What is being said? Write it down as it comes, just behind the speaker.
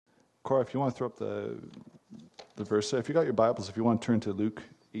Cora, if you want to throw up the verse, so if you got your Bibles, if you want to turn to Luke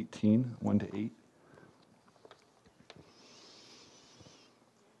 18, 1 to 8.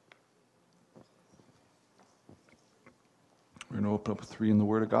 We're going to open up with 3 in the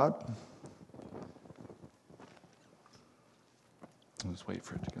Word of God. I'll just wait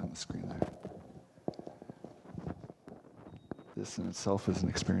for it to get on the screen there. This in itself is an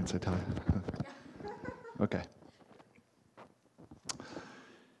experience, I tell you. Okay.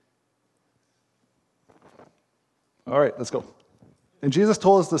 All right, let's go. And Jesus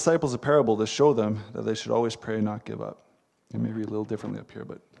told his disciples a parable to show them that they should always pray and not give up. It may read a little differently up here,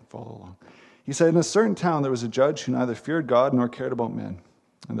 but follow along. He said, in a certain town there was a judge who neither feared God nor cared about men.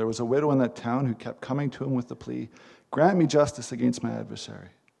 And there was a widow in that town who kept coming to him with the plea, grant me justice against my adversary.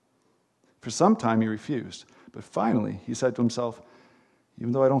 For some time he refused, but finally he said to himself,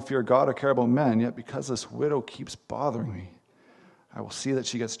 even though I don't fear God or care about men, yet because this widow keeps bothering me, I will see that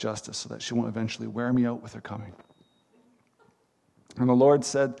she gets justice so that she won't eventually wear me out with her coming. And the Lord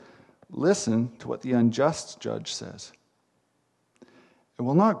said, listen to what the unjust judge says. And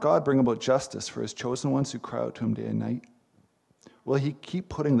will not God bring about justice for his chosen ones who cry out to him day and night? Will he keep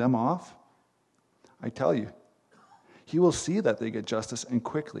putting them off? I tell you, he will see that they get justice and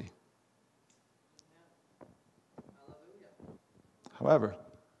quickly. However,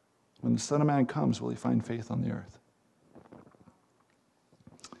 when the Son of Man comes, will he find faith on the earth?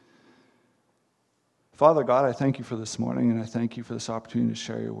 Father God, I thank you for this morning, and I thank you for this opportunity to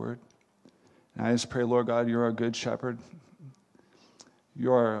share your word. And I just pray, Lord God, you're our good shepherd.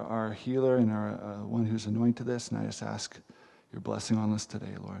 You are our healer and our one who's anointed this, and I just ask your blessing on us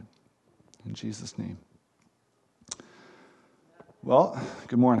today, Lord. In Jesus' name. Well,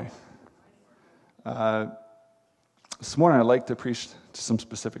 good morning. This morning I'd like to preach to some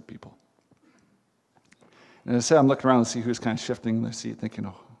specific people. And as I say, I'm looking around to see who's kind of shifting in their seat, thinking,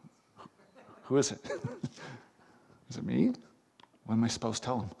 oh, who is it? Is it me? What am I supposed to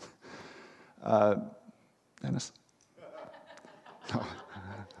tell him? Dennis? No.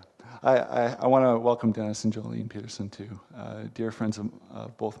 I want to welcome Dennis and Jolene Peterson too, dear friends of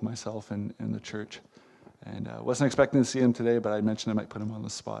both myself and the church. And wasn't expecting to see him today, but I mentioned I might put him on the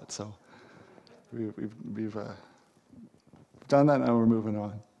spot. So we've done that, and we're moving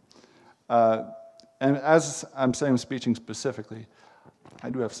on. And as I'm saying, I'm speaking specifically, I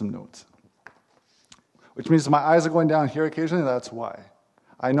do have some notes. Which means my eyes are going down here occasionally, that's why.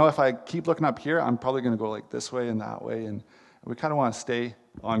 I know if I keep looking up here, I'm probably going to go like this way and that way, and we kind of want to stay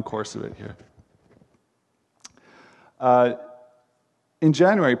on course of it here. In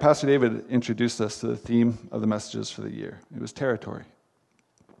January, Pastor David introduced us to the theme of the messages for the year. It was territory.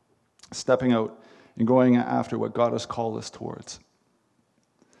 Stepping out and going after what God has called us towards.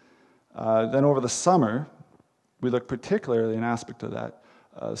 Then over the summer, we looked particularly an aspect of that,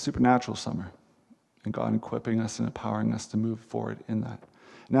 supernatural summer. And God equipping us and empowering us to move forward in that.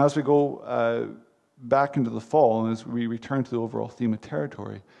 Now as we go back into the fall, and as we return to the overall theme of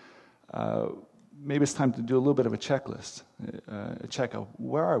territory, maybe it's time to do a little bit of a checklist, a checkout.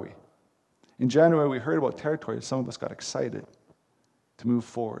 Where are we? In January, we heard about territory. Some of us got excited to move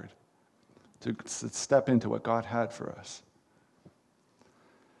forward, to step into what God had for us.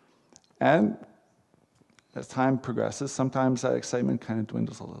 And as time progresses, sometimes that excitement kind of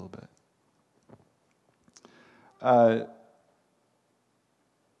dwindles a little bit. Have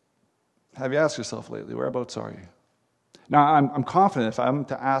you asked yourself lately, whereabouts are you? Now, I'm confident if I'm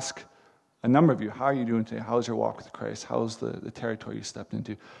to ask a number of you, how are you doing today? How's your walk with Christ? How's the territory you stepped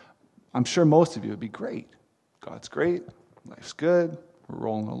into? I'm sure most of you would be great. God's great. Life's good. We're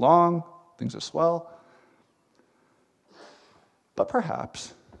rolling along. Things are swell. But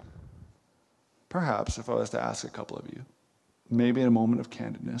perhaps, if I was to ask a couple of you, maybe in a moment of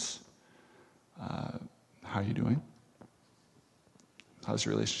candidness, how are you doing? How's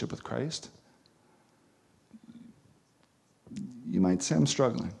your relationship with Christ? You might say, I'm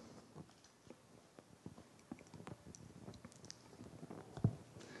struggling.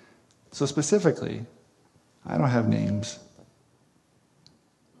 So specifically, I don't have names,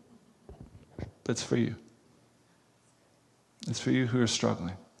 but it's for you. It's for you who are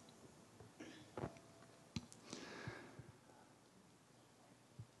struggling.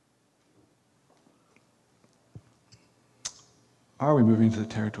 Are we moving to the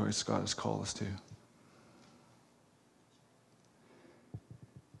territories God has called us to?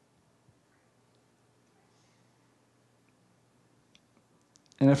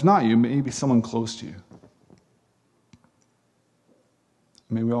 And if not you, maybe someone close to you.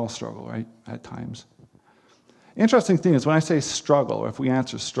 I mean, we all struggle, right? At times. Interesting thing is when I say struggle, or if we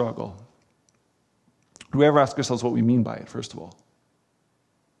answer struggle, do we ever ask ourselves what we mean by it, first of all?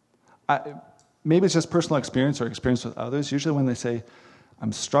 Maybe it's just personal experience or experience with others. Usually when they say,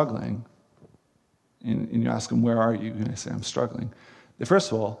 I'm struggling, and you ask them, where are you? And they say, I'm struggling.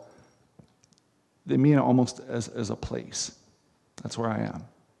 First of all, they mean it almost as a place. That's where I am.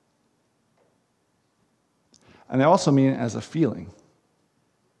 And they also mean it as a feeling.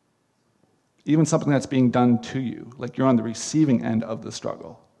 Even something that's being done to you, like you're on the receiving end of the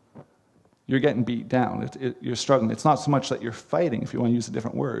struggle. You're getting beat down. You're struggling. It's not so much that you're fighting, if you want to use a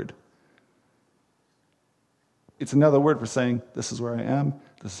different word. It's another word for saying, this is where I am,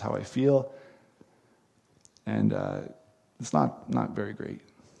 this is how I feel, and it's not very great.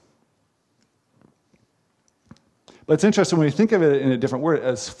 But it's interesting when we think of it in a different word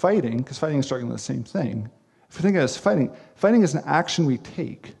as fighting, because fighting and struggling are the same thing. If we think of it as fighting, fighting is an action we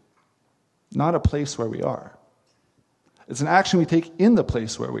take, not a place where we are. It's an action we take in the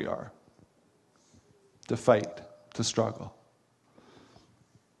place where we are. To fight, to struggle.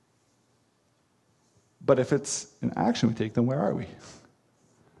 But if it's an action we take, then where are we?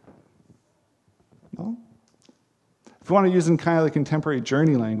 No? If we want to use in kind of the contemporary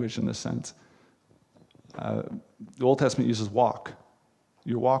journey language in this sense, the Old Testament uses walk.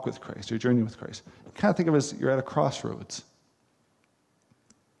 Your walk with Christ, your journey with Christ. You kind of think of it as you're at a crossroads.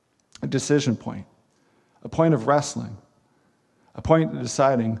 A decision point. A point of wrestling. A point of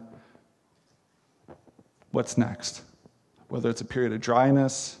deciding what's next. Whether it's a period of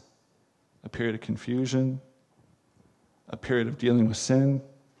dryness, a period of confusion, a period of dealing with sin.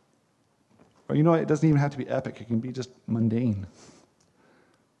 Or you know what, it doesn't even have to be epic. It can be just mundane.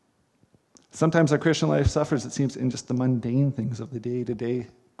 Sometimes our Christian life suffers, it seems, in just the mundane things of the day-to-day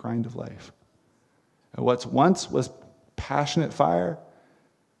grind of life. And what once was passionate fire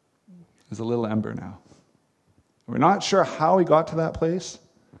is a little ember now. We're not sure how we got to that place,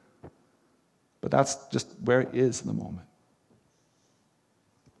 but that's just where it is in the moment.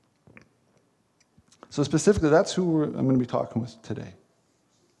 So specifically, that's who I'm going to be talking with today.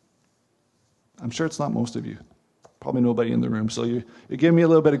 I'm sure it's not most of you. Probably nobody in the room. So you give me a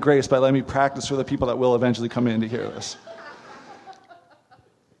little bit of grace by letting me practice for the people that will eventually come in to hear this.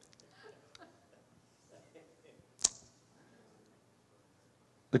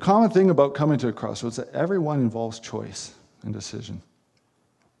 The common thing about coming to a crossroads is that everyone involves choice and decision.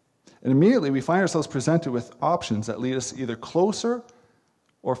 And immediately we find ourselves presented with options that lead us either closer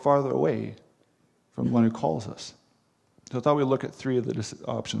or farther away from the one who calls us. So I thought we'd look at three of the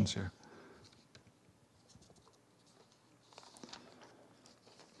options here.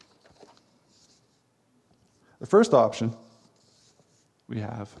 The first option we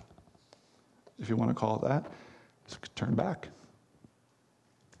have, if you want to call it that, is we could turn back.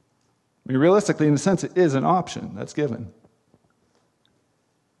 I mean, realistically, in a sense, it is an option that's given.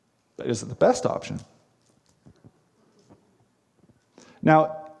 But is it the best option?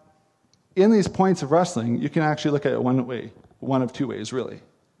 Now, in these points of wrestling, you can actually look at it one way, one of two ways, really.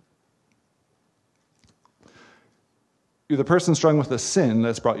 You're the person struggling with a sin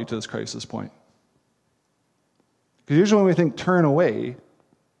that's brought you to this crisis point. Because usually when we think turn away,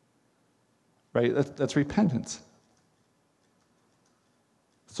 right, that's repentance.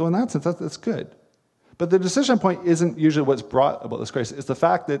 So in that sense, that's good. But the decision point isn't usually what's brought about this crisis. It's the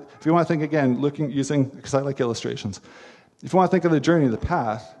fact that, if you want to think again, because I like illustrations, if you want to think of the journey, the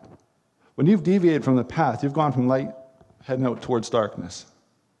path, when you've deviated from the path, you've gone from light heading out towards darkness.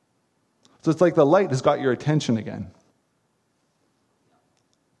 So it's like the light has got your attention again.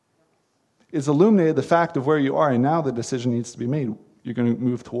 It's illuminated the fact of where you are, and now the decision needs to be made. You're going to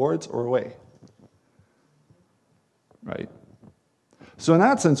move towards or away. Right? So in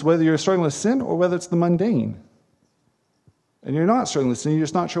that sense, whether you're struggling with sin or whether it's the mundane, and you're not struggling with sin, you're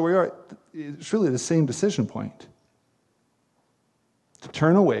just not sure where you are, it's really the same decision point. To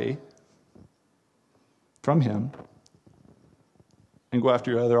turn away from Him and go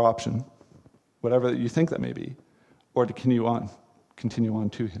after your other option, whatever you think that may be, or to continue on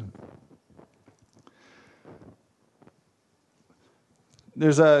to Him.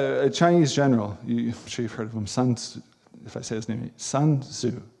 There's a Chinese general, I'm sure you've heard of him, Sun Tzu, if I say his name, Sun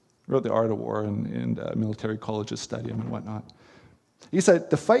Tzu, wrote The Art of War, and military colleges study him and whatnot. He said,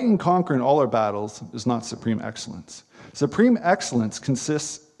 to fight and conquer in all our battles is not supreme excellence. Supreme excellence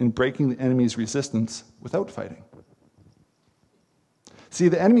consists in breaking the enemy's resistance without fighting. See,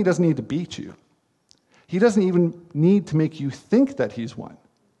 the enemy doesn't need to beat you. He doesn't even need to make you think that he's won.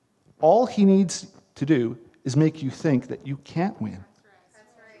 All he needs to do is make you think that you can't win.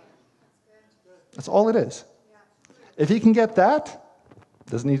 That's all it is. If he can get that,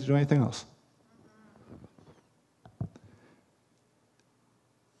 doesn't need to do anything else.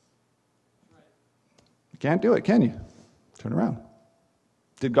 You can't do it, can you? Turn around.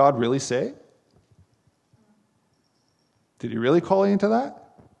 Did God really say? Did he really call you into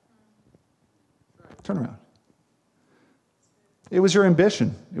that? Turn around. It was your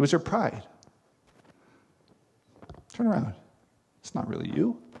ambition. It was your pride. Turn around. It's not really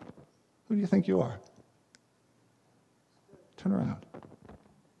you. Who do you think you are? Turn around.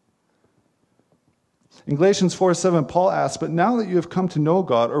 In Galatians 4:7, Paul asks, "But now that you have come to know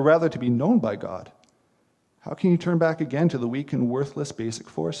God, or rather to be known by God, how can you turn back again to the weak and worthless basic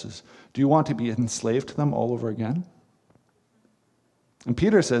forces? Do you want to be enslaved to them all over again?" And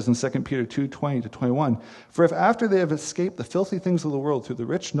Peter says in 2 Peter 2:20-21, "For if after they have escaped the filthy things of the world through the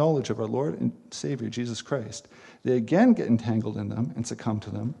rich knowledge of our Lord and Savior Jesus Christ, they again get entangled in them and succumb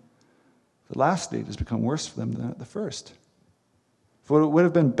to them, the last state has become worse for them than at the first. For it would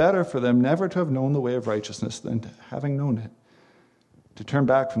have been better for them never to have known the way of righteousness than, having known it, to turn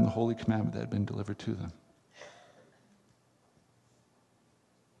back from the holy commandment that had been delivered to them."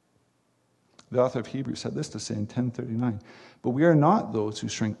 The author of Hebrews had this to say in 10:39, "But we are not those who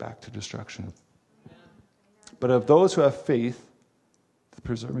shrink back to destruction, but of those who have faith, the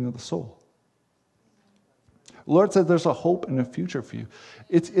preserving of the soul." The Lord said there's a hope and a future for you.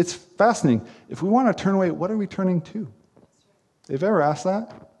 It's fascinating. If we want to turn away, what are we turning to? Have you ever asked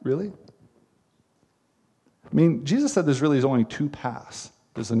that? Really? I mean, Jesus said there's really only two paths.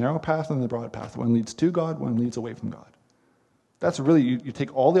 There's the narrow path and the broad path. One leads to God, one leads away from God. That's really, you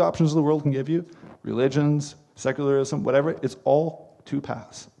take all the options the world can give you, religions, secularism, whatever, it's all two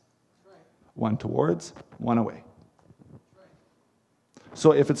paths. One towards, one away.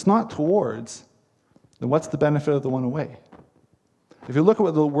 So if it's not towards, then what's the benefit of the one away? If you look at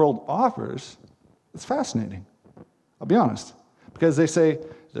what the world offers, it's fascinating. I'll be honest. Because they say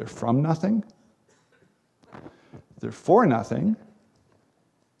they're from nothing, they're for nothing,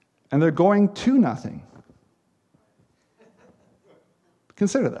 and they're going to nothing.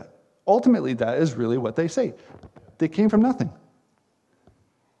 Consider that. Ultimately, that is really what they say. They came from nothing.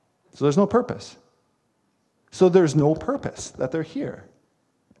 So there's no purpose. So there's no purpose that they're here.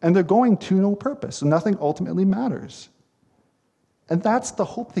 And they're going to no purpose. So nothing ultimately matters. And that's the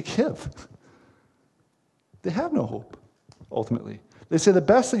hope they give. They have no hope, ultimately. They say the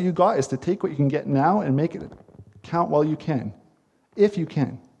best that you got is to take what you can get now and make it count while you can. If you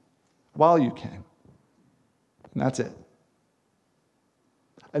can. While you can. And that's it.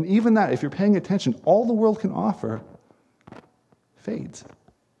 And even that, if you're paying attention, all the world can offer fades.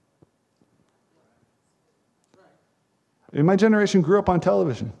 My generation grew up on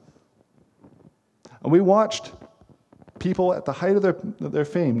television. And we watched people at the height of their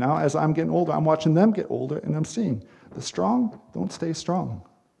fame. Now, as I'm getting older, I'm watching them get older, and I'm seeing the strong don't stay strong.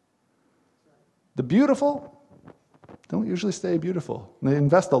 The beautiful don't usually stay beautiful. And they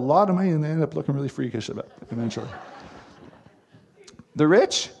invest a lot of money, and they end up looking really freakish eventually. The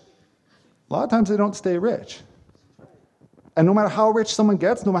rich, a lot of times they don't stay rich. And no matter how rich someone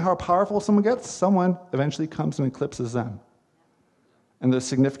gets, no matter how powerful someone gets, someone eventually comes and eclipses them. And their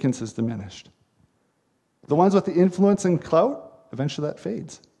significance is diminished. The ones with the influence and clout, eventually that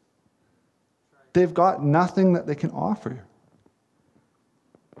fades. They've got nothing that they can offer.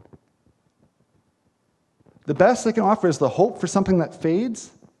 The best they can offer is the hope for something that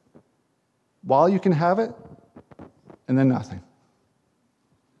fades while you can have it, and then nothing.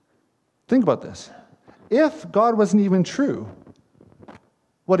 Think about this. If God wasn't even true,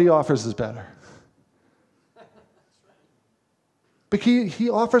 what he offers is better. But he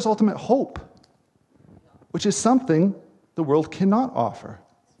offers ultimate hope, which is something the world cannot offer.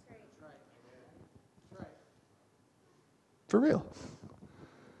 For real.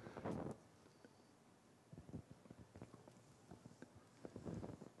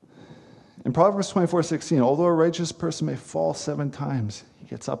 In Proverbs 24:16, although a righteous person may fall 7 times, he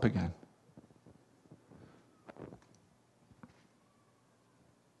gets up again.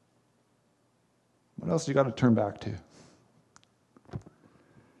 What else do you got to turn back to?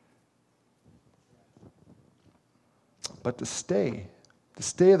 But to stay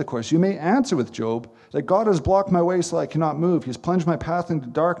the course. You may answer with Job that God has blocked my way so I cannot move. He's plunged my path into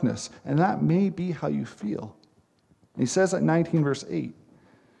darkness. And that may be how you feel. And he says at 19 verse 8.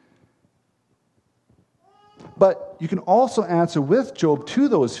 But you can also answer with Job to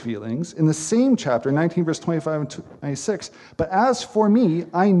those feelings in the same chapter, 19 verse 25 and 26. But as for me,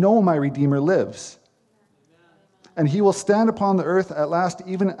 I know my Redeemer lives. And he will stand upon the earth at last,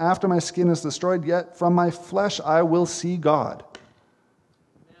 even after my skin is destroyed. Yet from my flesh I will see God.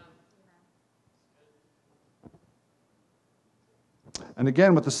 And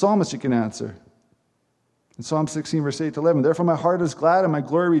again, with the psalmist, you can answer. In Psalm 16, verse 8 to 11, therefore my heart is glad and my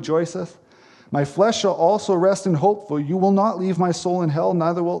glory rejoiceth. My flesh shall also rest in hope, for you will not leave my soul in hell,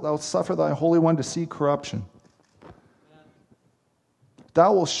 neither wilt thou suffer thy Holy One to see corruption.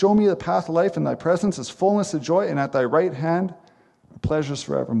 Thou wilt show me the path of life, in thy presence is fullness of joy, and at thy right hand are pleasures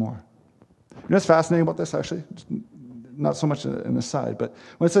forevermore. You know what's fascinating about this, actually? Not so much an aside, but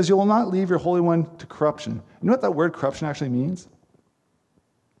when it says, you will not leave your Holy One to corruption, you know what that word corruption actually means?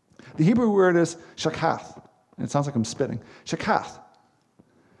 The Hebrew word is shakath, and it sounds like I'm spitting. Shakath.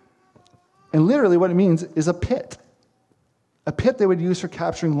 And literally what it means is a pit. A pit they would use for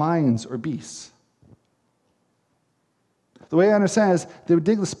capturing lions or beasts. The way I understand it is they would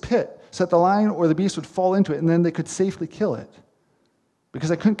dig this pit so that the lion or the beast would fall into it, and then they could safely kill it because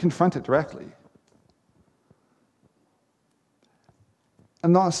they couldn't confront it directly.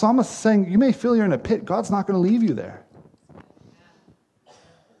 And the psalmist is saying, you may feel you're in a pit. God's not going to leave you there.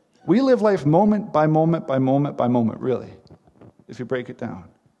 We live life moment by moment by moment by moment, really, if you break it down.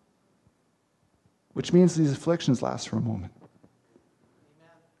 Which means these afflictions last for a moment.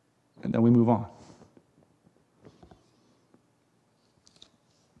 And then we move on.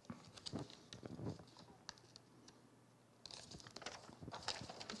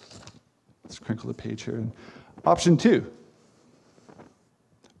 Let's crinkle the page here. Option 2.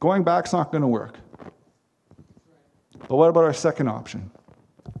 Going back's not going to work. But what about our second option?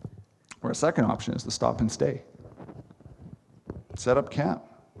 Our second option is to stop and stay. Set up camp.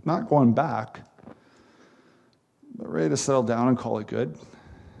 Not going back, but ready to settle down and call it good.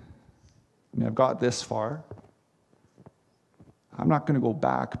 I mean, I've got this far. I'm not going to go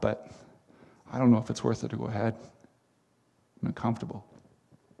back, but I don't know if it's worth it to go ahead. I'm uncomfortable.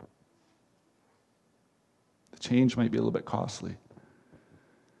 The change might be a little bit costly.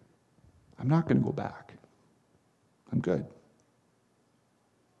 I'm not going to go back. I'm good.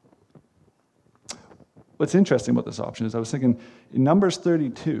 What's interesting about this option is I was thinking in Numbers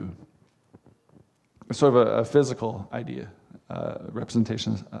 32, it's sort of a physical idea,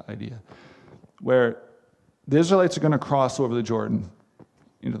 representation idea, where the Israelites are going to cross over the Jordan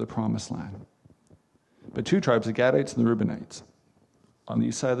into the Promised Land. But 2 tribes, the Gadites and the Reubenites, on the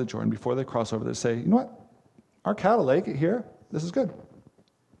east side of the Jordan, before they cross over, they say, you know what? Our cattle like it here. This is good.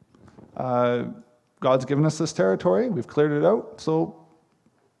 God's given us this territory. We've cleared it out. So,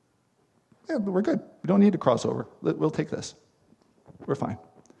 yeah, we're good. We don't need to cross over. We'll take this. We're fine.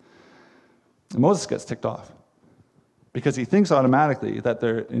 And Moses gets ticked off because he thinks automatically that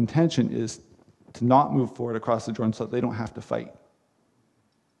their intention is to not move forward across the Jordan so that they don't have to fight.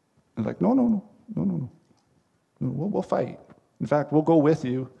 And like, no. We'll fight. In fact, we'll go with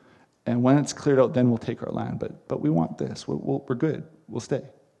you, and when it's cleared out, then we'll take our land. But we want this. We're good. We'll stay.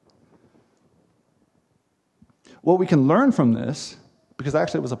 What we can learn from this, because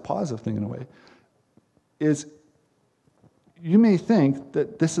actually it was a positive thing in a way, is you may think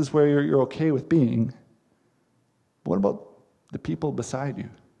that this is where you're okay with being. But what about the people beside you?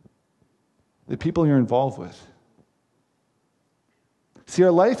 The people you're involved with? See,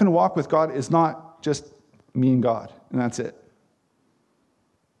 our life and walk with God is not just me and God, and that's it.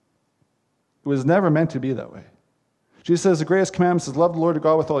 It was never meant to be that way. Jesus says the greatest commandment is love the Lord your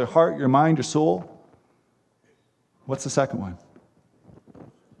God with all your heart, your mind, your soul. What's the second one?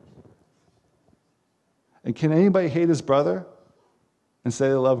 And can anybody hate his brother and say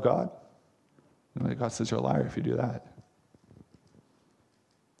they love God? God says you're a liar if you do that.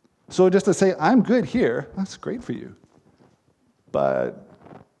 So just to say, I'm good here, that's great for you. But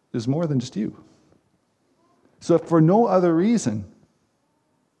there's more than just you. So if for no other reason,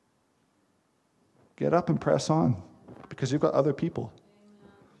 get up and press on, because you've got other people.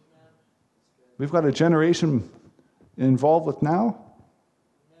 We've got a generation involved with now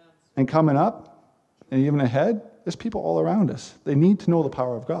and coming up and even ahead. There's people all around us. They need to know the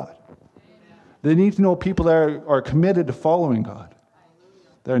power of God. They need to know people that are committed to following God.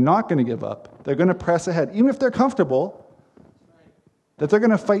 They're not going to give up. They're going to press ahead. Even if they're comfortable, that they're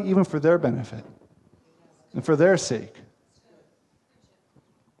going to fight even for their benefit and for their sake.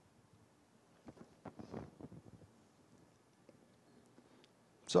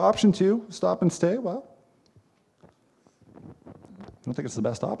 So option 2, stop and stay. Well, I don't think it's the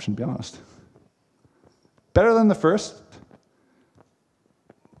best option, to be honest. Better than the first,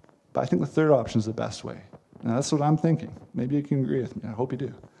 but I think the third option is the best way. Now, that's what I'm thinking. Maybe you can agree with me. I hope you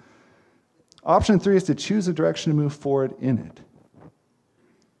do. Option 3 is to choose a direction to move forward in it.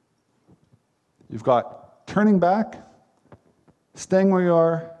 You've got turning back, staying where you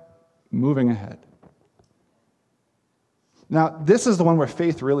are, moving ahead. Now, this is the one where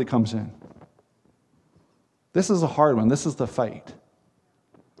faith really comes in. This is a hard one. This is the fight.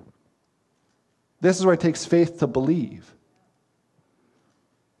 This is where it takes faith to believe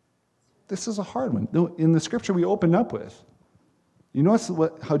this is a hard one. In the scripture we opened up with, you notice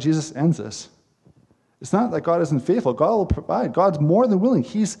how Jesus ends this. It's not that God isn't faithful. God will provide. God's more than willing.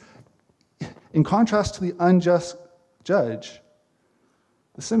 He's, in contrast to the unjust judge,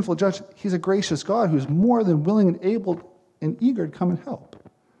 the sinful judge, he's a gracious God who's more than willing and able and eager to come and help.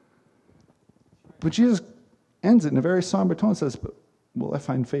 But Jesus ends it in a very somber tone and says, but will I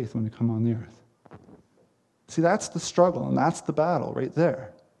find faith when I come on the earth? See, that's the struggle, and that's the battle right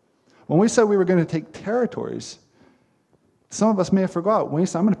there. When we said we were going to take territories, some of us may have forgot. When you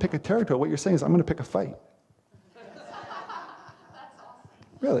say, I'm going to pick a territory, what you're saying is, I'm going to pick a fight.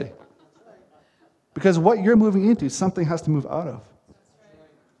 Really. Because what you're moving into, something has to move out of.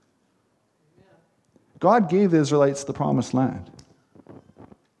 God gave the Israelites the promised land.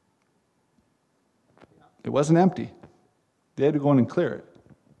 It wasn't empty. They had to go in and clear it.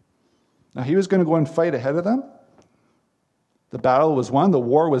 Now, he was going to go and fight ahead of them. The battle was won, the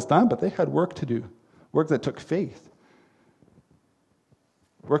war was done, but they had work to do. Work that took faith.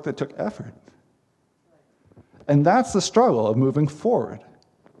 Work that took effort. And that's the struggle of moving forward,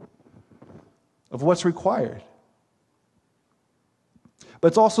 of what's required. But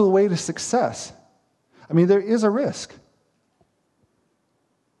it's also the way to success. I mean, there is a risk.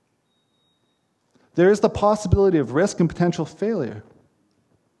 There is the possibility of risk and potential failure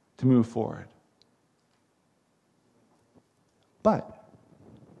to move forward. But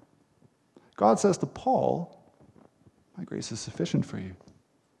God says to Paul, my grace is sufficient for you.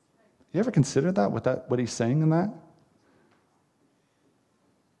 You ever considered that, what he's saying in that?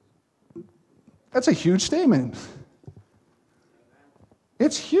 That's a huge statement.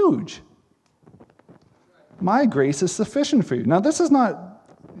 It's huge. My grace is sufficient for you. Now, this is not,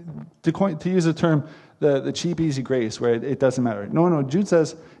 to use a term, the cheap, easy grace where it doesn't matter. No, Jude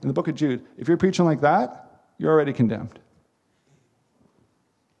says in the book of Jude, if you're preaching like that, you're already condemned.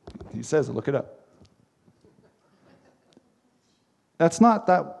 He says it, look it up. That's not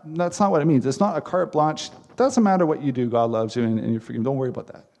what it means. It's not a carte blanche. It doesn't matter what you do, God loves you and you're forgiven. Don't worry about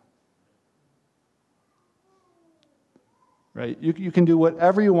that. Right? You can do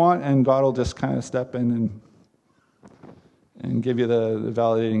whatever you want and God will just kind of step in and give you the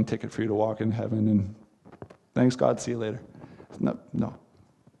validating ticket for you to walk in heaven and thanks God, see you later. No.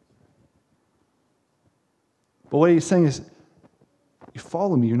 But what he's saying is, you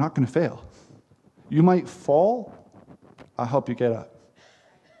follow me, you're not going to fail. You might fall, I'll help you get up.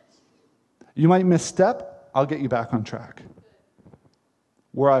 You might misstep, I'll get you back on track.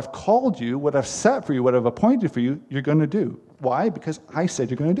 Where I've called you, what I've set for you, what I've appointed for you, you're going to do. Why? Because I said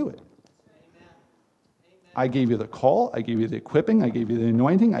you're going to do it. I gave you the call, I gave you the equipping, I gave you the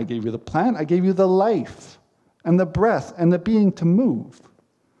anointing, I gave you the plan, I gave you the life and the breath and the being to move.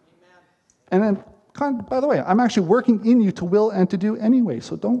 And then, by the way, I'm actually working in you to will and to do anyway,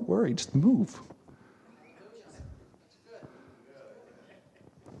 so don't worry, just move.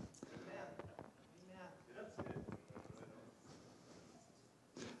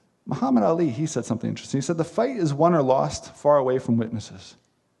 Muhammad Ali, he said something interesting. He said, the fight is won or lost far away from witnesses.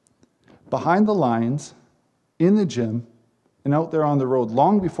 Behind the lines, in the gym, and out there on the road,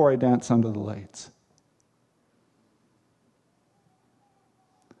 long before I dance under the lights.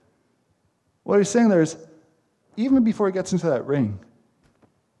 What he's saying there is, even before he gets into that ring,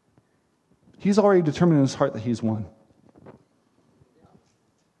 he's already determined in his heart that he's won.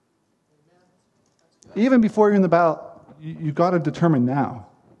 Even before you're in the battle, you've got to determine now,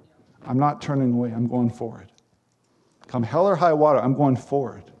 I'm not turning away, I'm going forward. Come hell or high water, I'm going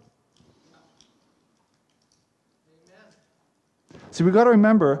forward. See, we've got to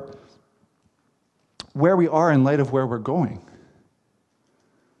remember where we are in light of where we're going.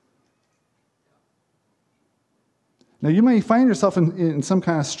 Now, you may find yourself in some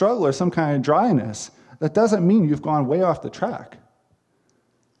kind of struggle or some kind of dryness. That doesn't mean you've gone way off the track.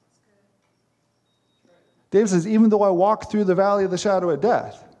 David says, even though I walk through the valley of the shadow of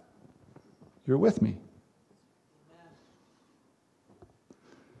death, you're with me.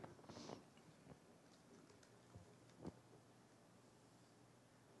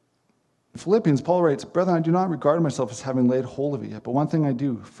 In Philippians, Paul writes, brethren, I do not regard myself as having laid hold of it yet, but one thing I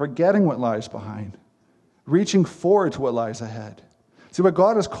do, forgetting what lies behind, reaching forward to what lies ahead. See, what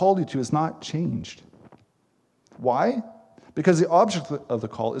God has called you to is not changed. Why? Because the object of the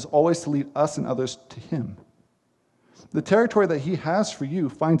call is always to lead us and others to Him. The territory that He has for you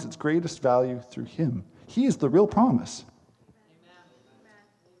finds its greatest value through Him. He is the real promise. Amen.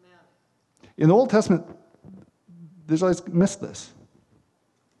 In the Old Testament, the Israelites missed this.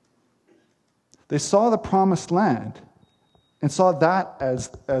 They saw the promised land and saw that as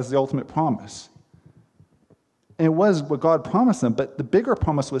the ultimate promise. And it was what God promised them, but the bigger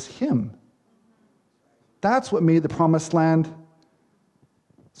promise was Him. That's what made the promised land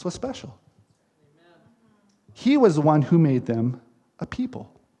so special. He was the one who made them a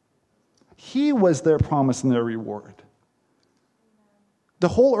people. He was their promise and their reward. The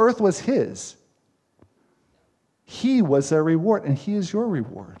whole earth was his. He was their reward, and he is your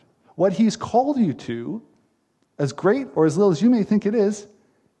reward. What he's called you to, as great or as little as you may think it is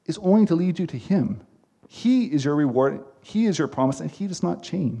only to lead you to him. He is your reward, he is your promise, and he does not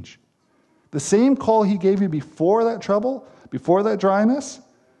change. The same call he gave you before that trouble, before that dryness,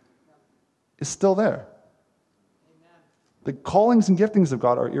 is still there. The callings and giftings of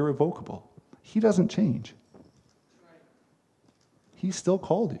God are irrevocable. He doesn't change. He still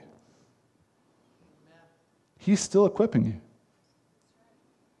called you. He's still equipping you.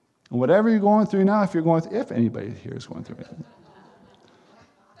 And whatever you're going through now, if anybody here is going through it,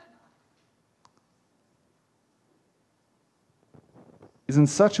 is in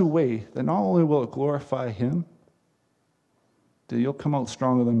such a way that not only will it glorify him, that you'll come out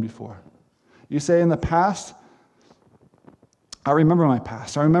stronger than before. You say, in the past, I remember my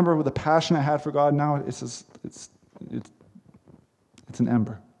past. I remember the passion I had for God. Now it's an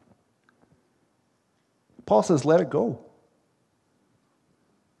ember. Paul says, let it go.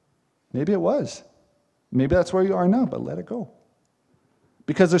 Maybe it was. Maybe that's where you are now, but let it go.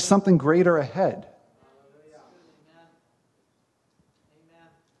 Because there's something greater ahead.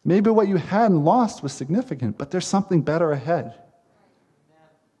 Maybe what you had and lost was significant, but there's something better ahead.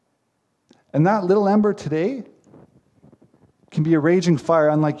 And that little ember today can be a raging fire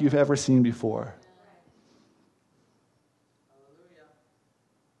unlike you've ever seen before.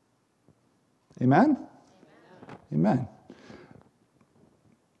 Amen? Amen.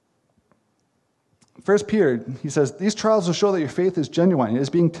 1 Peter, he says, these trials will show that your faith is genuine. It is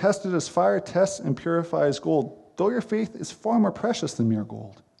being tested as fire tests and purifies gold, though your faith is far more precious than mere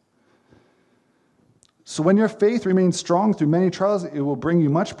gold. So when your faith remains strong through many trials, it will bring you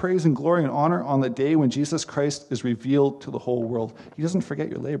much praise and glory and honor on the day when Jesus Christ is revealed to the whole world. He doesn't forget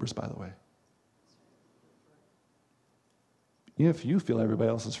your labors, by the way. Even if you feel everybody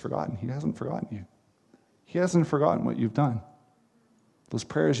else has forgotten, he hasn't forgotten you. He hasn't forgotten what you've done. Those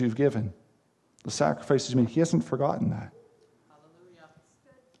prayers you've given, the sacrifices you made, he hasn't forgotten that. Hallelujah.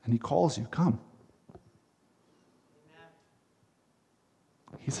 And he calls you, come. Amen.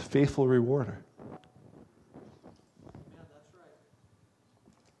 He's a faithful rewarder. Amen. That's right.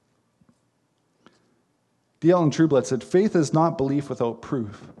 D.L. Trueblood said, faith is not belief without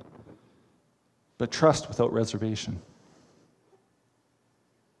proof, but trust without reservation.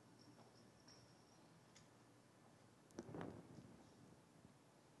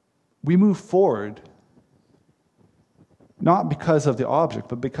 We move forward not because of the object,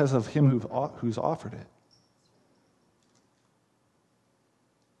 but because of him who's offered it.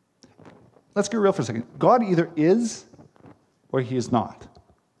 Let's get real for a second. God either is or he is not.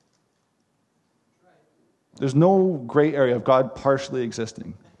 There's no gray area of God partially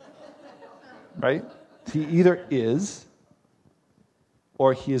existing. Right? He either is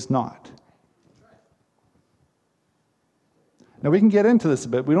or he is not. Now, we can get into this a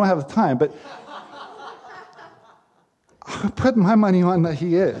bit. We don't have the time, but I put my money on that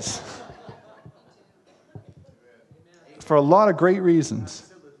he is. For a lot of great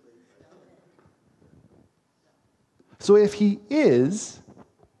reasons. So if he is,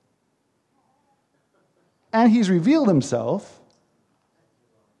 and he's revealed himself,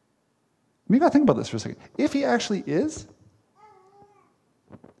 we got to think about this for a second. If he actually is,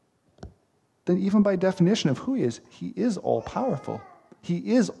 then even by definition of who he is all-powerful.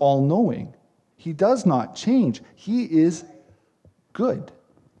 He is all-knowing. He does not change. He is good.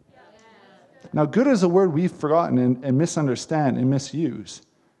 Now, good is a word we've forgotten and misunderstand and misuse.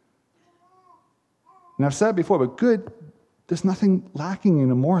 And I've said it before, but good, there's nothing lacking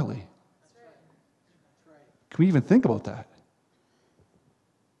in it morally. Can we even think about that?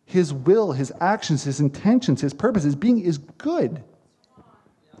 His will, his actions, his intentions, his purpose, his being is good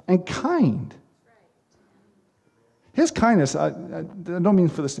and kind. His kindness, I don't mean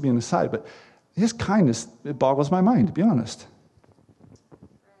for this to be an aside, but his kindness, it boggles my mind, to be honest.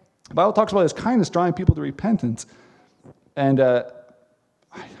 The Bible talks about his kindness drawing people to repentance. And I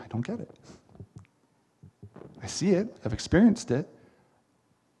don't get it. I see it. I've experienced it.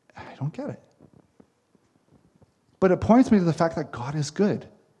 I don't get it. But it points me to the fact that God is good.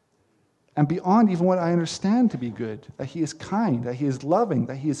 And beyond even what I understand to be good, that he is kind, that he is loving,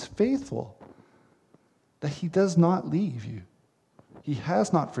 that he is faithful, that he does not leave you. He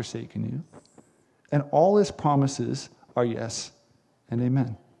has not forsaken you. And all his promises are yes and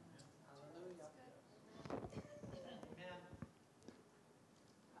amen.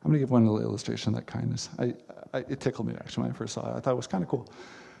 I'm going to give one little illustration of that kindness. It tickled me, actually, when I first saw it. I thought it was kind of cool.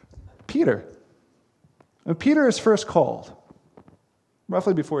 Peter. When Peter is first called,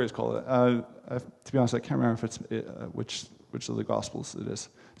 roughly before he was called, to be honest, I can't remember if it's which of the Gospels it is.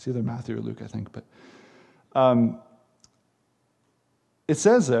 It's either Matthew or Luke, I think. But it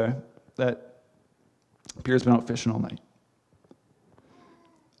says there that Peter's been out fishing all night.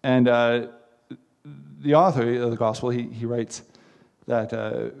 And the author of the Gospel, he writes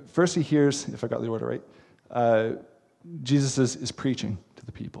that first he hears, if I got the order right, Jesus is preaching to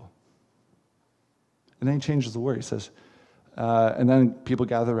the people. And then he changes the word. He says, and then people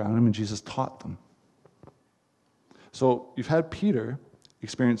gather around him and Jesus taught them. So you've had Peter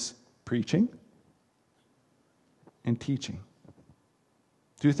experience preaching and teaching.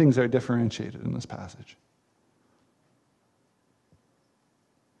 Two things that are differentiated in this passage.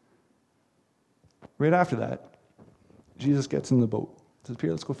 Right after that, Jesus gets in the boat. Says,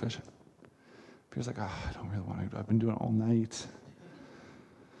 Peter, let's go fishing. Peter's like, I don't really want to. I've been doing it all night.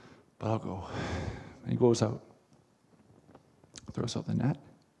 But I'll go. And he goes out. Throws out the net.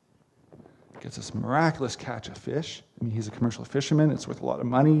 Gets this miraculous catch of fish. I mean, he's a commercial fisherman. It's worth a lot of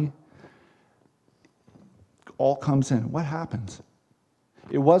money. All comes in. What happens?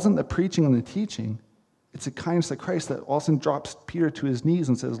 It wasn't the preaching and the teaching. It's the kindness of Christ that all of a sudden drops Peter to his knees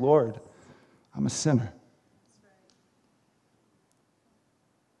and says, Lord, I'm a sinner.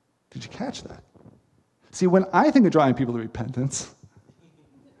 Did you catch that? See, when I think of drawing people to repentance,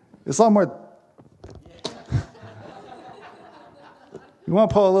 it's a lot more... You want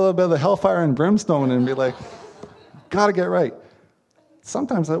to pull a little bit of the hellfire and brimstone and be like, got to get right.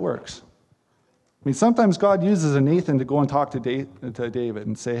 Sometimes that works. I mean, sometimes God uses a Nathan to go and talk to David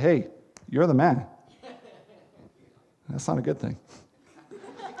and say, hey, you're the man. That's not a good thing.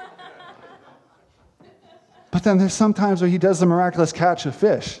 But then there's sometimes where he does the miraculous catch of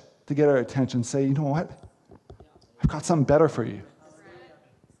fish to get our attention, say, you know what? I've got something better for you.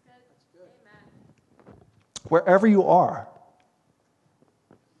 Wherever you are,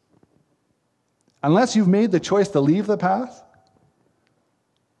 unless you've made the choice to leave the path,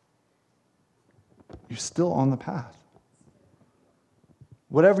 you're still on the path.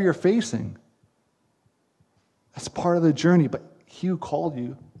 Whatever you're facing, that's part of the journey, but he who called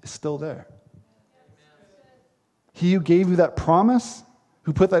you is still there. He who gave you that promise,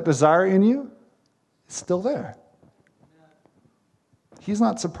 who put that desire in you, is still there. He's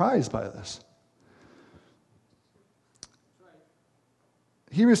not surprised by this.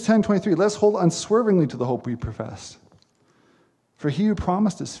 Hebrews 10:23, let's hold unswervingly to the hope we profess. For he who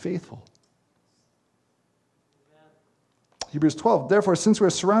promised is faithful. Hebrews 12, therefore, since we are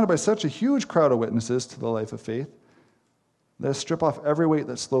surrounded by such a huge crowd of witnesses to the life of faith, let us strip off every weight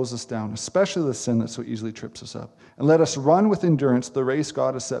that slows us down, especially the sin that so easily trips us up. And let us run with endurance the race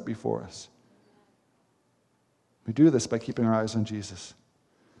God has set before us. We do this by keeping our eyes on Jesus,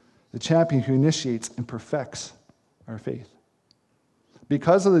 the champion who initiates and perfects our faith.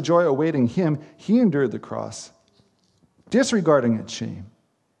 Because of the joy awaiting him, he endured the cross, disregarding its shame.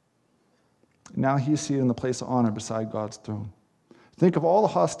 Now he is seated in the place of honor beside God's throne. Think of all the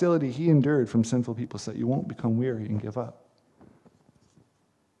hostility he endured from sinful people so that you won't become weary and give up.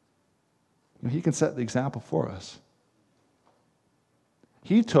 You know, he can set the example for us.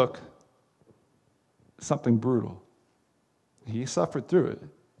 He took something brutal. He suffered through it.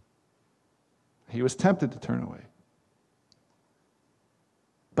 He was tempted to turn away.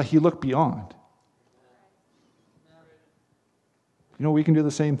 But he looked beyond. You know, we can do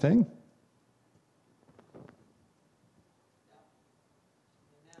the same thing.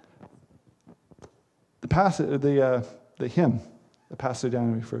 The hymn that Pastor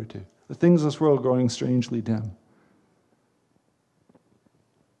Dan referred to. The things of this world growing strangely dim.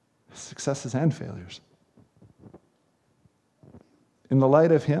 Successes and failures. In the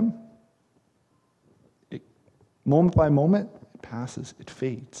light of him, moment by moment, it passes, it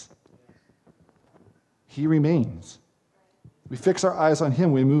fades. He remains. We fix our eyes on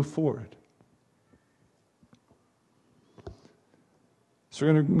him, we move forward. So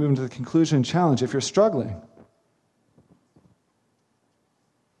we're going to move into the conclusion and challenge. If you're struggling,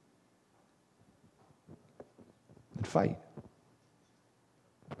 then fight.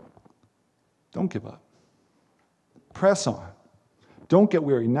 Don't give up. Press on. Don't get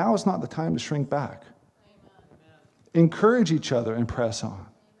weary. Now is not the time to shrink back. Amen. Encourage each other and press on. Amen.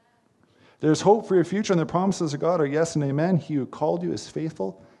 There's hope for your future, and the promises of God are yes and amen. He who called you is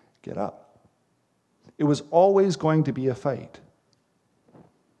faithful. Get up. It was always going to be a fight.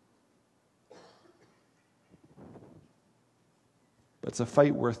 But it's a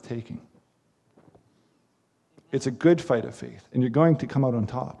fight worth taking. It's a good fight of faith, and you're going to come out on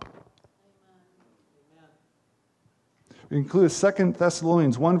top. We include 2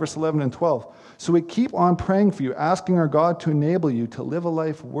 Thessalonians 1, verse 11 and 12. So we keep on praying for you, asking our God to enable you to live a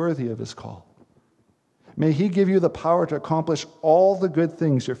life worthy of his call. May he give you the power to accomplish all the good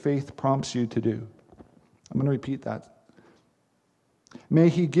things your faith prompts you to do. I'm going to repeat that. May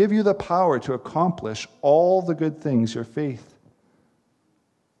he give you the power to accomplish all the good things your faith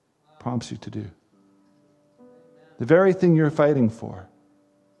prompts you to do. The very thing you're fighting for.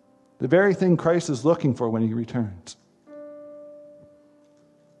 The very thing Christ is looking for when he returns.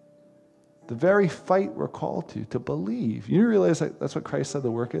 The very fight we're called to believe. You realize that's what Christ said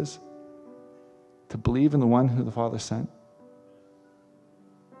the work is? To believe in the one who the Father sent.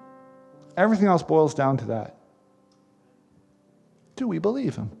 Everything else boils down to that. Do we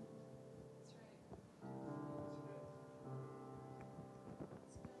believe him?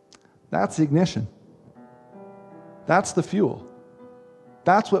 That's the ignition. That's the fuel.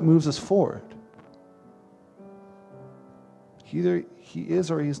 That's what moves us forward. Either he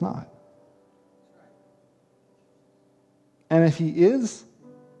is or he's not. And if he is,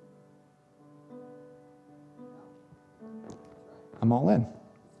 I'm all in.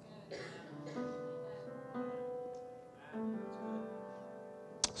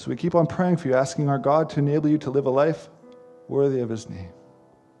 So we keep on praying for you, asking our God to enable you to live a life worthy of his name.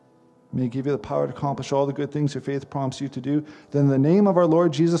 May he give you the power to accomplish all the good things your faith prompts you to do. Then the name of our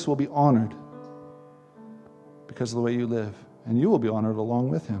Lord Jesus will be honored because of the way you live, and you will be honored along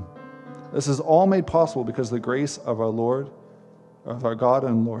with him. This is all made possible because of the grace of our Lord, of our God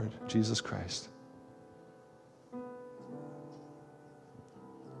and Lord, Jesus Christ.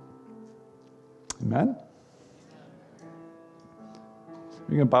 Amen?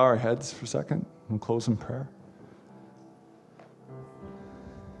 We can bow our heads for a second and close in prayer.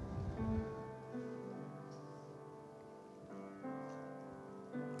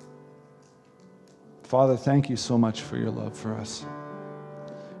 Father, thank you so much for your love for us.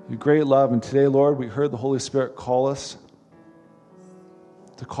 Your great love. And today, Lord, we heard the Holy Spirit call us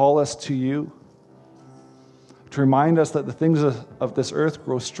to you, to remind us that the things of this earth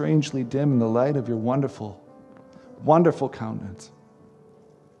grow strangely dim in the light of your wonderful, wonderful countenance,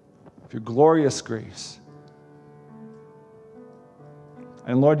 of your glorious grace.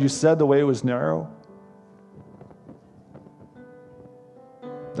 And Lord, you said the way was narrow,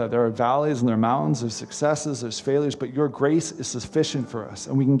 that there are valleys and there are mountains, there's successes, there's failures, but your grace is sufficient for us,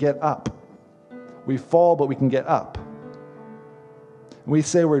 and we can get up. We fall, but we can get up. And we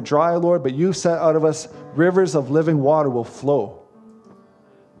say we're dry, Lord, but you set out of us rivers of living water will flow.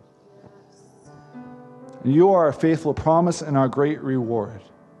 And you are our faithful promise and our great reward.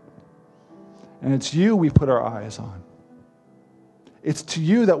 And it's you we put our eyes on. It's to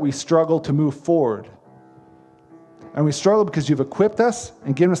you that we struggle to move forward. And we struggle because you've equipped us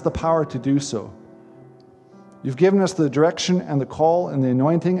and given us the power to do so. You've given us the direction and the call and the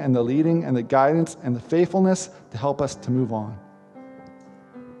anointing and the leading and the guidance and the faithfulness to help us to move on.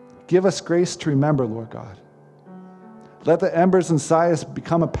 Give us grace to remember, Lord God. Let the embers inside us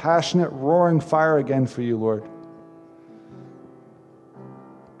become a passionate, roaring fire again for you, Lord.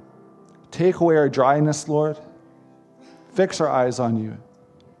 Take away our dryness, Lord. Fix our eyes on you.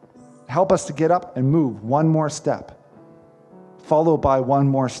 Help us to get up and move one more step. Followed by one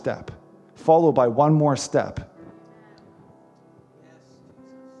more step. Followed by one more step.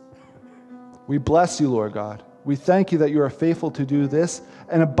 We bless you, Lord God. We thank you that you are faithful to do this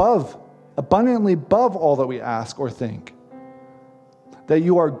and abundantly above all that we ask or think. That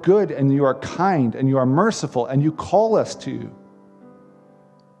you are good and you are kind and you are merciful and you call us to you.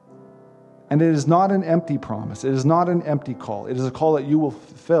 And it is not an empty promise. It is not an empty call. It is a call that you will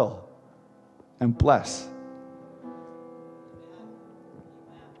fulfill and bless.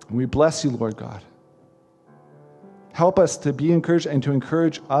 And we bless you, Lord God. Help us to be encouraged and to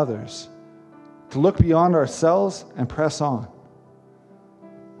encourage others, to look beyond ourselves and press on.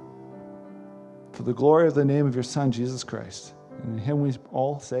 For the glory of the name of your Son, Jesus Christ. And in him we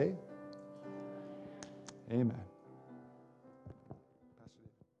all say, amen.